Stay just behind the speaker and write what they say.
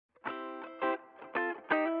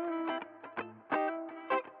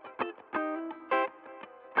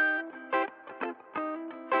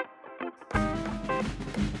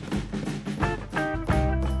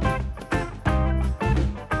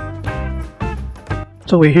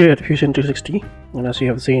So we're here at Fusion 360, and as you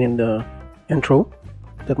have seen in the intro,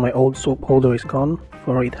 that my old soap holder is gone,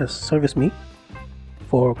 for it has serviced me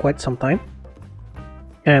for quite some time.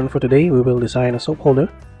 And for today we will design a soap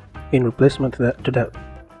holder in replacement to that.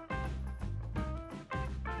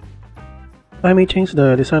 I may change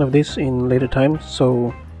the design of this in later time,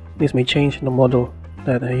 so this may change the model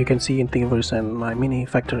that you can see in Thingiverse and my Mini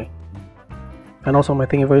Factory. And also my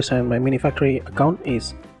Thingiverse and my Mini Factory account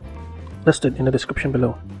is listed in the description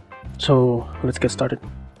below. So let's get started.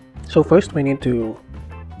 So first we need to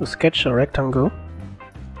sketch a rectangle.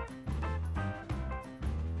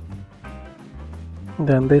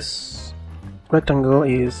 Then this rectangle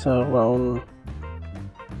is around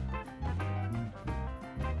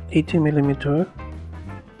 80mm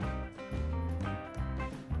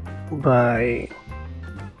by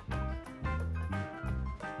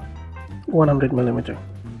 100mm.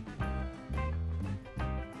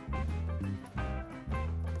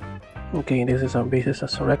 Okay, this is our basis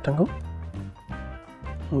as a rectangle.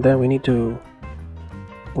 And then we need to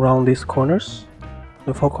round these corners,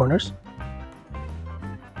 the four corners.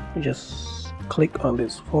 We just click on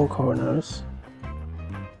these four corners,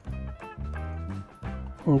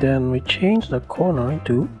 and then we change the corner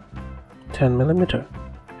to 10mm.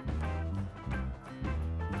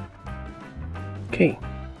 Okay,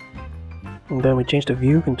 and then we change the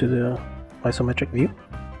view into the isometric view,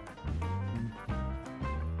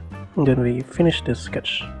 and then we finish this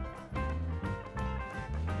sketch.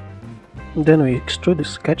 And then we extrude the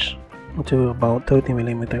sketch to about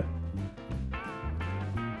 30mm.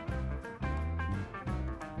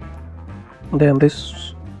 Then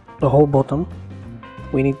the whole bottom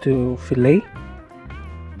we need to fillet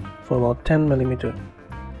for about 10mm.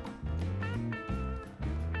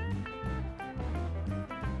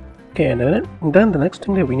 Okay, and then the next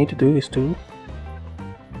thing that we need to do is to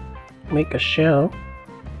make a shell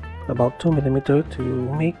about 2mm to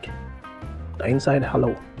make the inside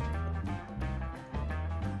hollow.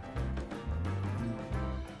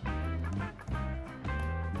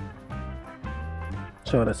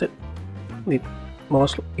 So that's it. It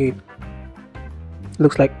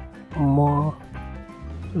looks like more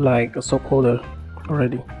like a soap holder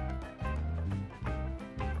already.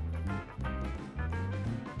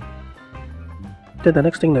 Then the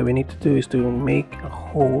next thing that we need to do is to make a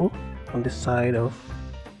hole on this side of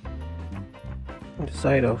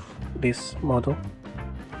this model.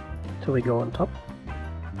 So we go on top,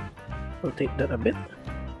 rotate that a bit,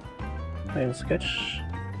 and sketch.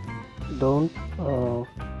 Don't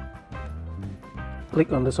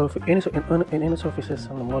click on the surface, any surfaces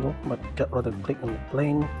on the model, but rather click on the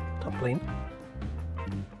plane, top plane.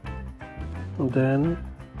 And then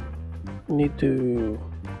you need to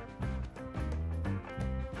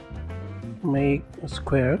make a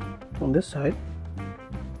square on this side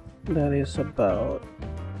that is about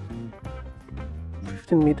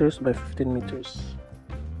 15 meters by 15 meters.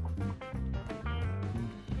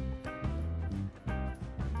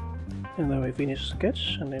 And then we finish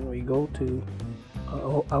sketch, and then we go to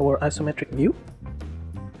our isometric view.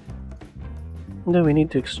 And then we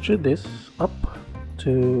need to extrude this up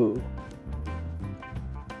to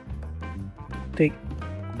take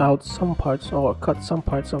out some parts or cut some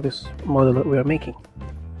parts of this model that we are making.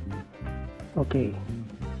 Okay.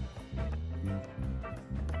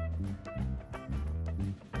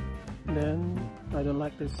 Then I don't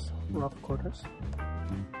like this rough corners,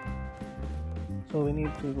 so we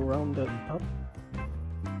need to round that up.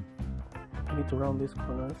 We need to round these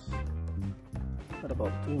corners at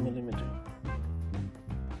about 3mm.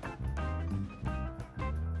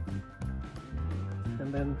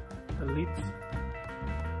 And then the lids,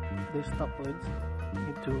 these top lids,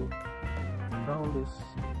 need to round this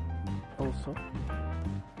also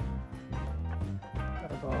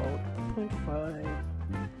at about 0.5mm.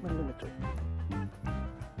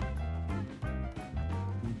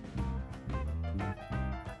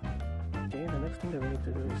 Okay, the next thing that we need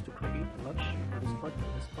to do is to create a notch for this part and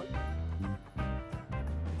this part.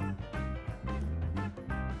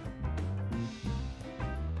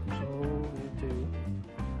 So we need to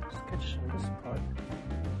sketch this part,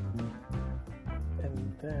 and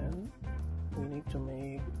then we need to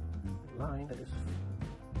make a line that is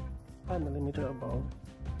 5mm above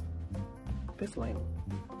this line.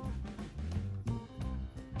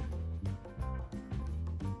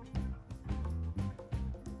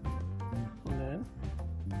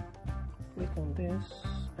 Click on this,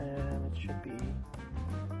 and it should be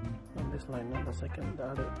on this line, not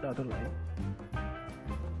the other line.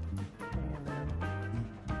 And then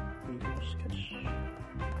we finish sketch,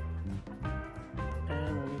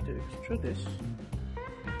 and we need to extrude this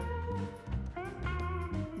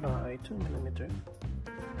by 2 millimeter,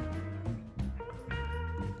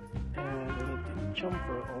 and we need to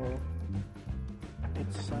chamfer all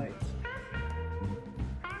its sides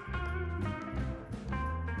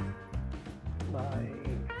by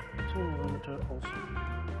 2 millimeter also.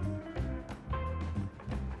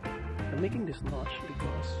 I'm making this notch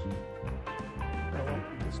because I want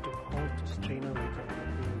this to hold the strainer later when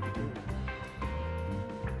we will do it.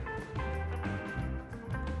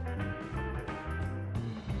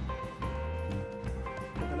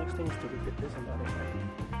 So the next thing is to repeat this on the other side.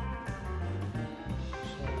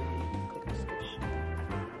 So we click the sketch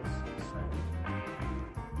this side.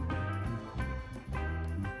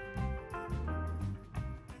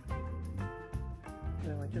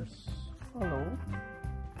 Then we just follow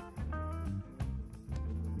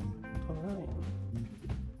the line.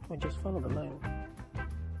 We just follow the line.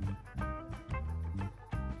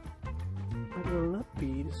 It will not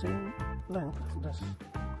be the same length as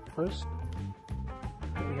the first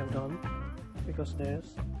that we have done, because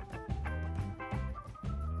there's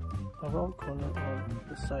a round corner on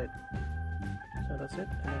the side. So that's it,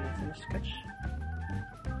 and then we finish sketch.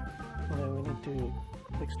 And then we need to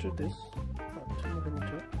extrude this about 2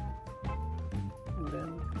 millimeter, and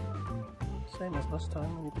then same as last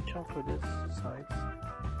time, we need to chamfer this sides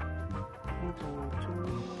into 2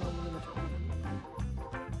 millimeter.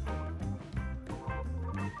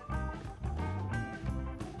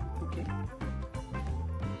 Okay,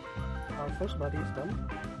 our first body is done.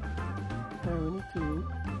 Now we need to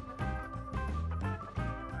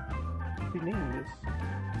rename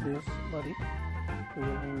this body. We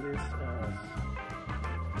will name this as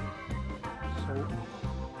soap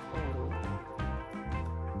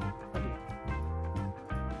body.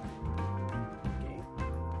 Okay.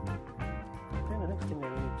 Then the next thing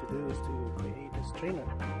that we need to do is to create a strainer.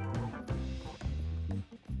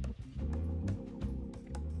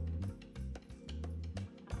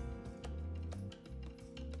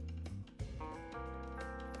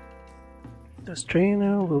 The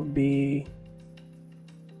strainer will be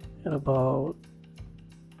at about,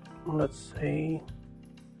 let's say,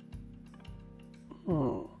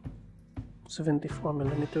 74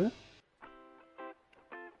 millimeter.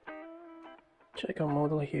 Check our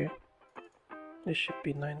model here. This should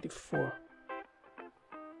be 94.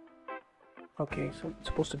 Okay, so it's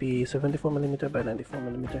supposed to be 74 millimeter by 94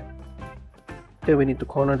 millimeter. Then we need to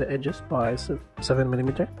corner the edges by 7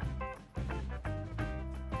 millimeter.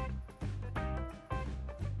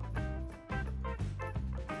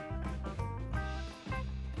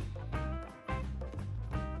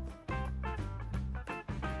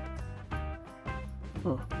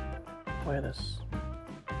 Why does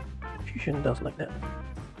Fusion does like that?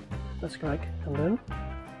 That's correct. And then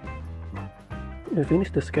we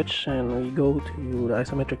finish the sketch and we go to the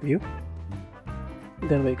isometric view.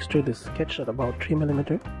 Then we extrude the sketch at about 3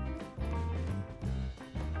 millimeter.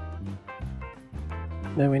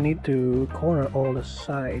 Then we need to corner all the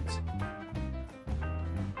sides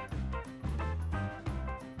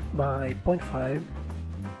by 0.5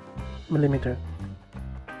 millimeter.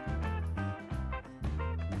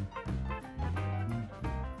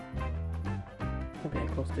 Okay,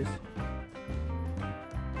 close this.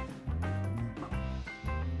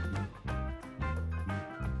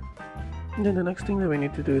 And then the next thing that we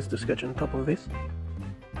need to do is to sketch on top of this,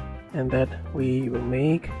 and that we will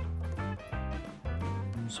make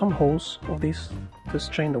some holes of this to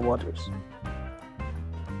strain the waters.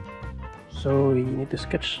 So we need to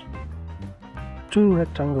sketch 2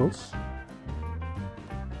 rectangles.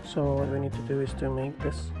 So what we need to do is to make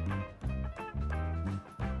this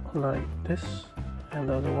like this, and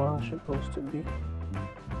the other one is supposed to be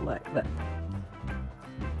like that.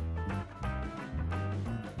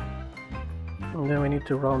 And then we need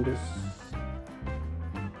to round this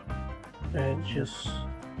edges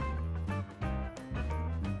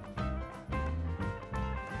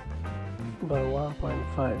by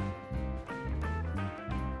 1.5.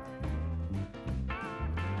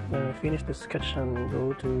 Then we finish the sketch and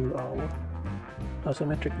go to our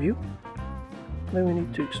isometric view. Then we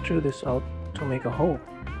need to extrude this out to make a hole.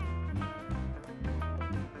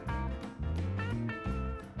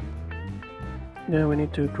 Then we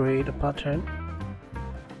need to create a pattern.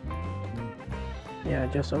 Yeah,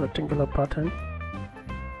 just a rectangular pattern.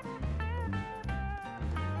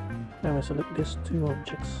 Then we select these 2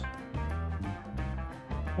 objects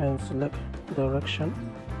and select direction.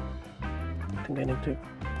 I think I need to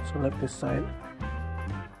select this side,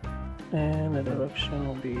 and the direction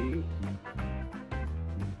will be,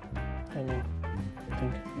 I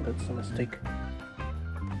think that's a mistake.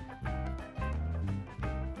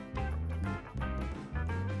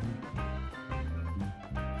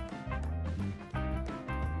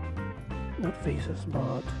 not faces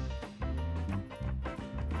but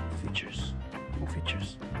features.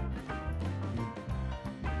 Features.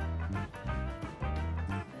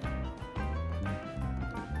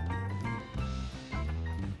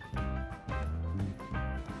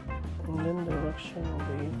 And then direction will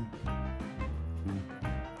be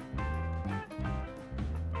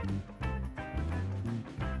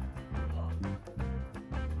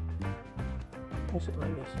is it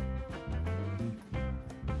like this?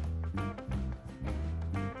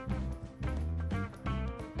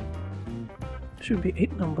 Should be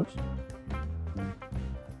 8 numbers.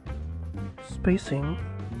 Spacing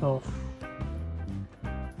of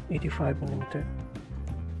 85mm.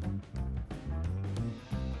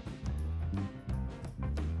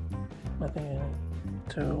 Nothing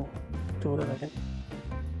to do that again.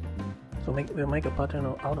 So we'll make a pattern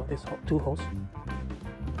out of these 2 holes.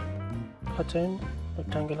 Pattern,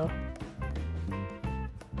 rectangular,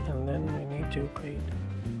 and then we need to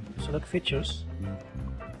select features,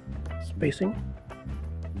 spacing,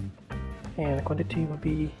 and quantity will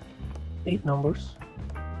be 8 numbers,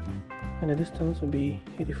 and the distance will be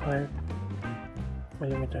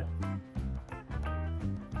 85mm.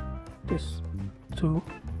 This 2,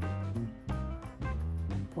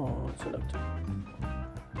 select,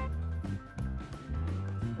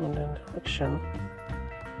 and then direction.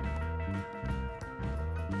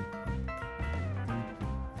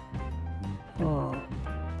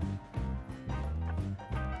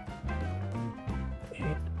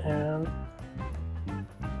 And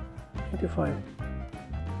 85.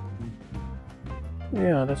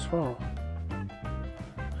 Yeah, that's wrong.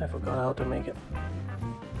 I forgot how to make it.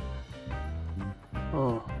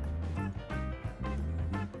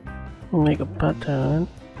 Make a pattern.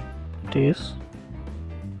 This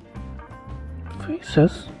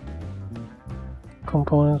faces,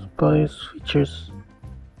 components, bodies, features.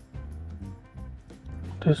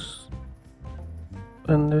 This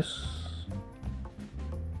and this.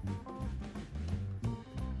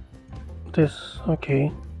 This, okay,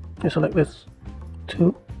 I select this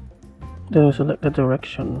 2, then I select the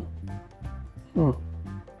direction.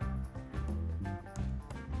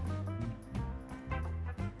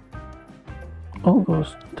 All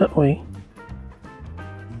goes that way.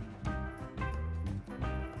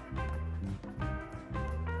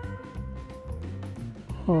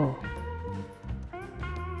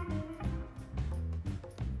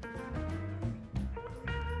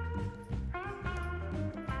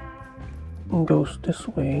 Goes this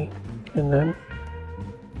way, and then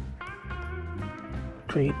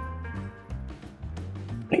create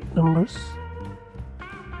 8 numbers,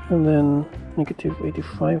 and then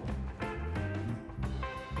 -85,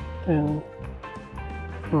 and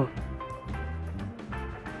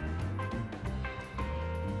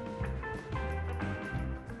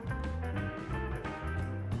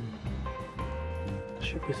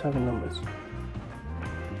should be 7 numbers.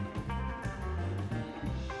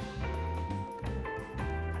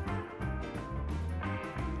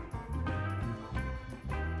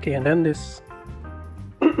 Okay, and then this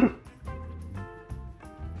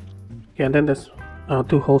and then there's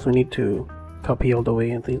 2 holes we need to copy all the way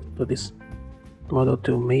into this model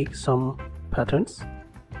to make some patterns.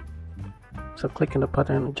 So click on the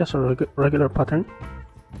pattern, just a regular pattern,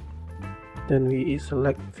 then we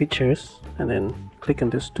select features and then click on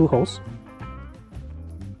these 2 holes.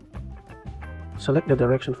 Select the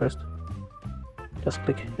direction first, just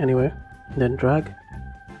click anywhere, then drag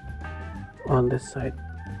on this side.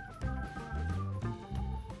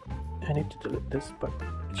 I need to delete this, but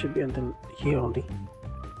it should be until here only.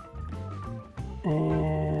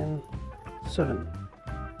 And 7.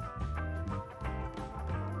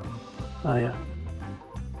 Yeah,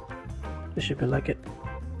 it should be like it.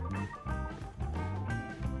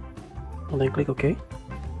 And then click OK.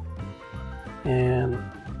 And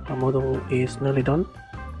our model is nearly done.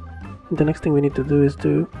 The next thing we need to do is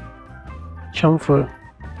to chamfer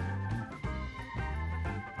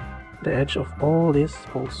the edge of all these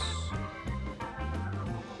holes,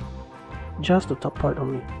 just the top part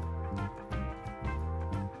only.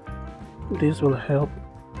 This will help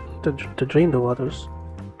to drain the waters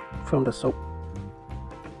from the soap.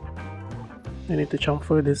 I need to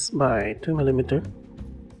chamfer this by 2mm.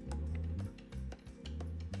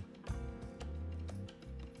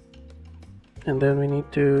 And then we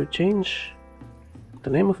need to change the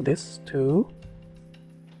name of this to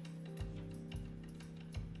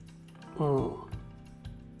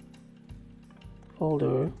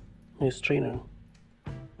holder strainer,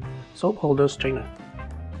 soap holder strainer.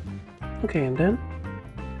 Okay, and then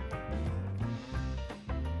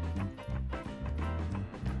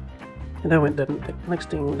And then the next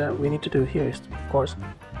thing that we need to do here is, of course,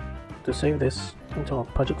 to save this into our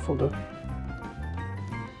project folder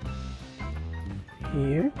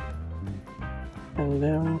here, and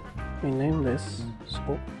then we name this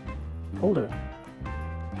scope folder.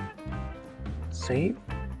 Save.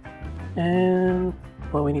 And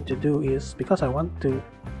what we need to do is, because I want to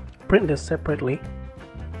print this separately,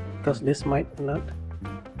 because this might not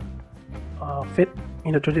fit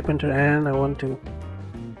in the 3D printer, and I want to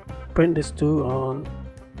print this two on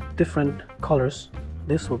different colors.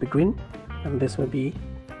 This will be green and this will be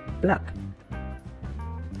black.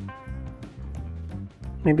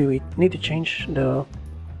 Maybe we need to change the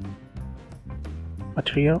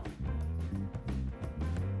material.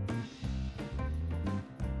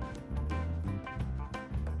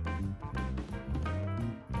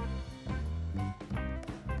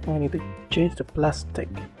 We need to change the plastic.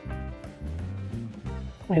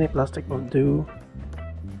 Any plastic will do.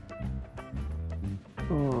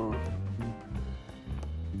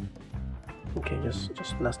 Okay,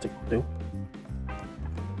 just plastic will do.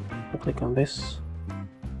 We'll click on this.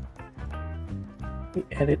 We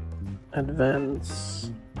edit,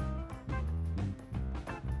 advance,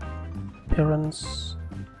 appearance.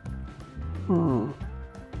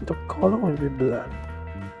 The color will be black.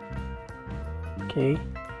 Okay.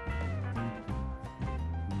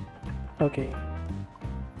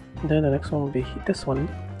 Then the next one will be this one,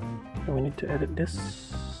 and we need to edit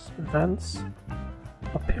this. Advance,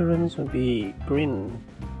 appearance will be green,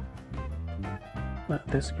 not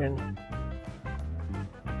this green.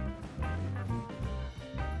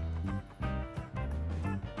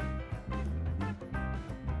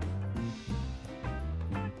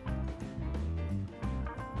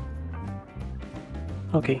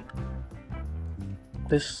 Okay,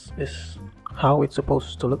 this is how it's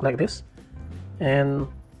supposed to look like this, and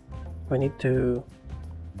we need to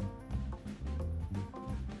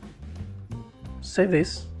save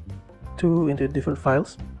this into different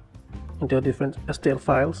files, into different STL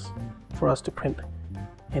files for us to print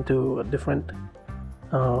into a different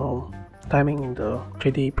timing in the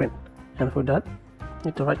 3D print. And for that, you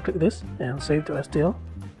need to right click this and save to STL.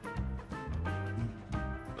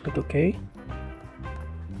 Click OK,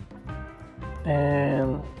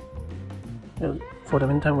 and for the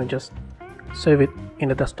meantime we just save it in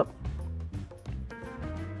the desktop.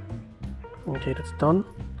 Okay, that's done.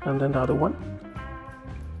 And then the other one,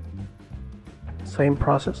 same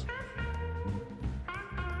process,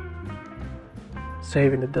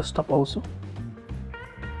 save in the desktop also,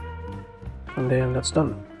 and then that's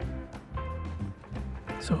done.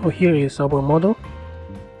 So here is our model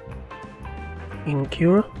in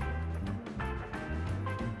Cura,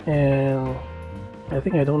 and I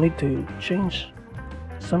think I don't need to change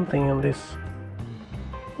something in this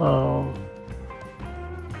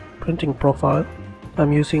printing profile.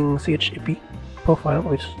 I'm using CHEP profile,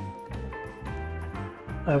 which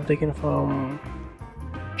I've taken from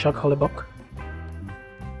Chuck Hollybuck.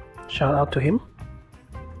 Shout out to him.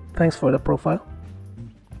 Thanks for the profile.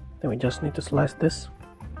 Then we just need to slice this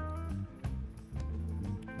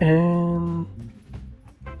and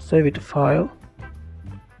save it to file,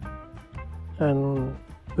 and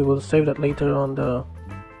we will save that later on the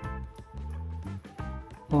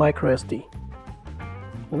micro SD.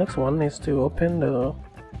 The next one is to open the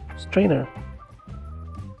strainer,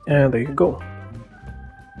 and there you go.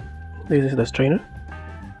 This is the strainer,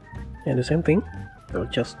 and the same thing, we'll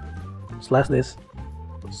just slash this,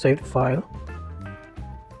 save the file,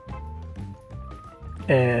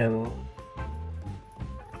 and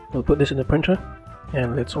we'll put this in the printer,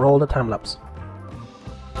 and let's roll the time lapse.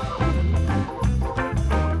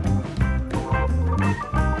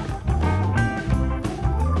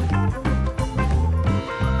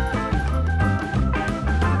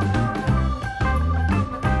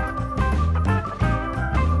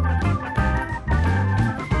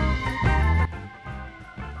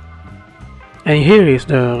 And here is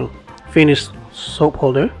the finished soap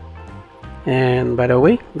holder. And by the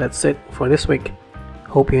way, that's it for this week.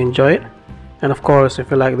 Hope you enjoy it, and of course,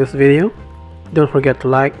 if you like this video, don't forget to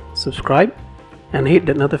like, subscribe, and hit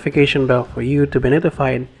that notification bell for you to be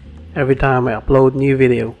notified every time I upload new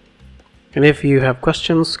video. And if you have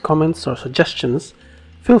questions, comments, or suggestions,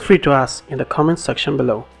 feel free to ask in the comments section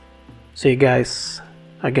below. See you guys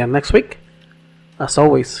again next week. As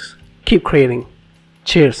always, keep creating.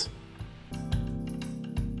 Cheers.